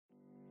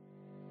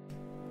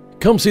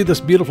Come see this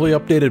beautifully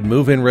updated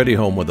move-in ready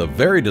home with a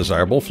very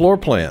desirable floor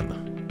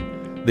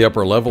plan. The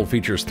upper level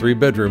features 3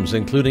 bedrooms,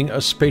 including a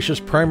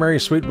spacious primary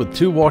suite with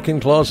 2 walk-in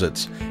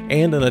closets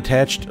and an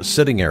attached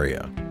sitting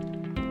area.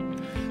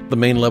 The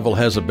main level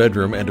has a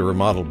bedroom and a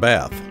remodeled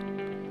bath.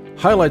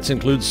 Highlights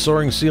include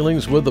soaring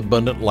ceilings with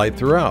abundant light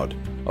throughout,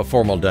 a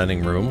formal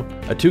dining room,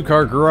 a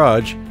 2-car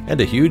garage,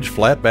 and a huge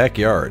flat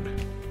backyard.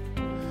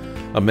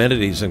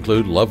 Amenities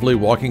include lovely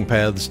walking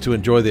paths to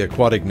enjoy the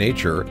aquatic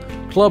nature,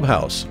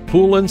 clubhouse,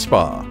 pool, and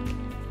spa.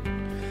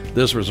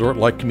 This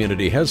resort-like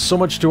community has so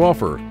much to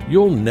offer,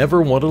 you'll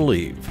never want to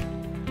leave.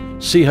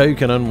 See how you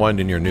can unwind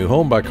in your new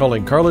home by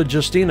calling Carla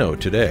Giustino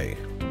today.